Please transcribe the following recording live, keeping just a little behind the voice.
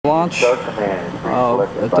Launch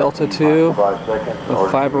of Delta II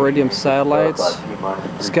with 5 Iridium satellites.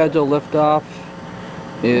 Scheduled liftoff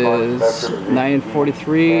is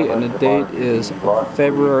 9:43 and the date is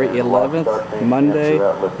February 11th, Monday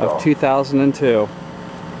of 2002.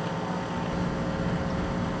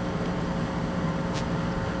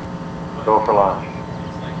 Go for launch.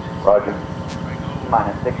 Roger.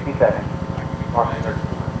 Minus 60 seconds.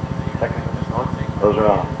 Those are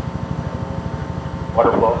on.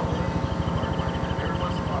 Water flow.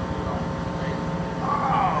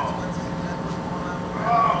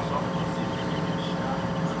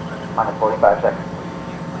 Minus 45 seconds.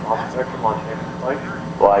 Off spectrum launch.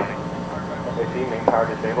 Light. FAC main power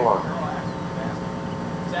disable on.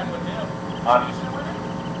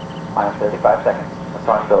 Minus 35 seconds.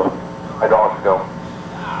 Electronics go. Hydraulics go.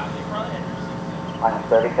 Minus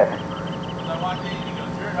 30 seconds.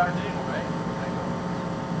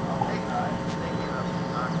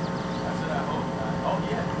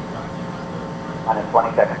 Minus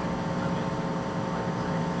 20 seconds.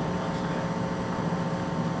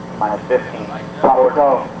 Minus 15. Power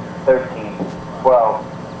go. 13, 12,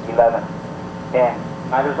 11, 10,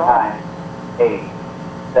 9, 8,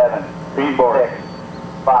 7, 6,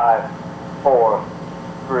 5, 4,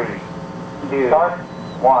 3, 2,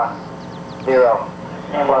 1, 0.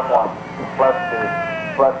 And plus 1, plus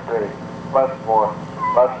 2, plus 3, plus 4,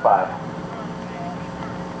 plus 5.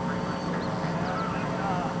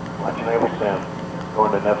 Launch enable sim.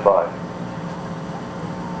 Going to net 5.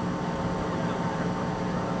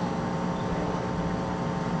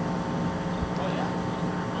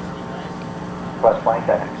 Plus 20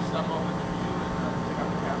 seconds.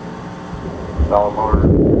 Solid motor.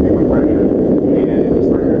 Pressure.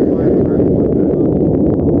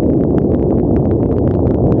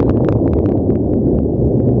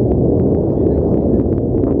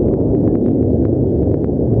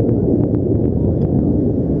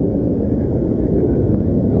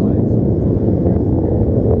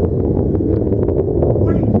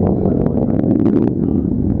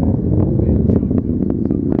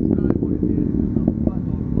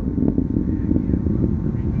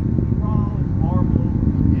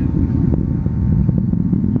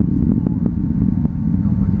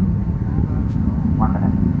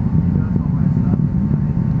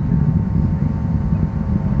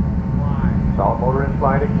 Solid motor in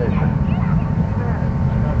flight ignition.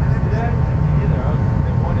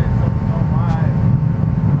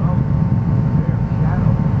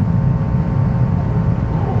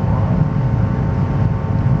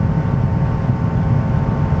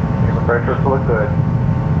 Air pressure to look good.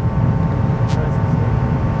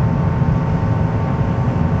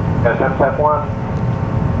 SM step 1.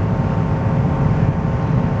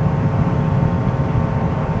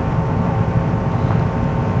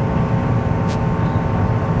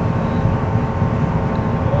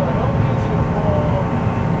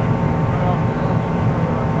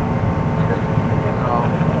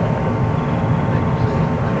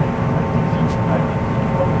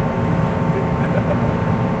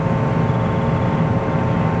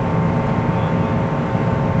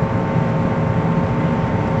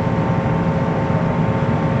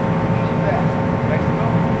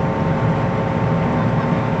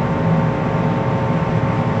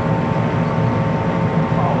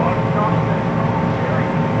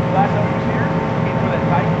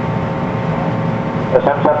 SM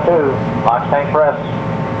step 2, launch tank press.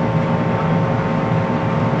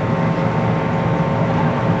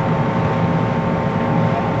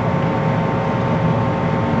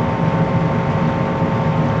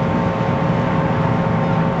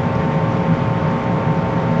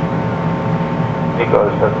 It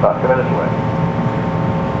goes to about 2 minutes away.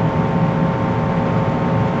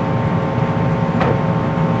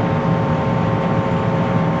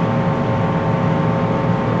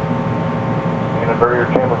 Inverter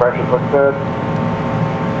chamber pressures look good.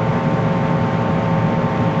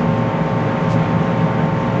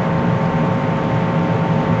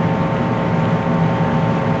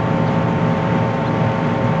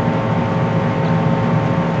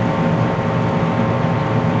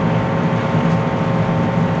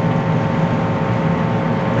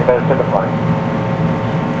 You better send a flight.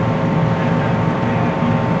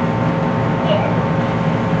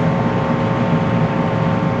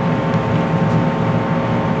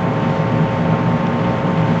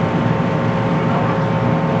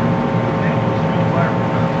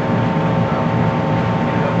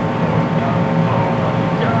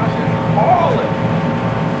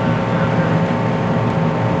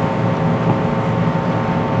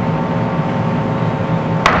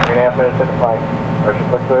 Minutes in the flight. Pressure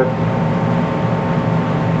look good.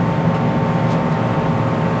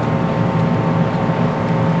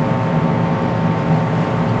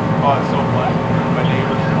 Oh, it's so flat. My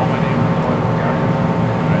neighbors, all my neighbors know I work out here.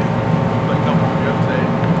 Right? So I come home yesterday,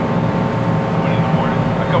 1 in the morning.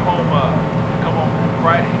 I come home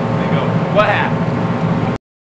Friday.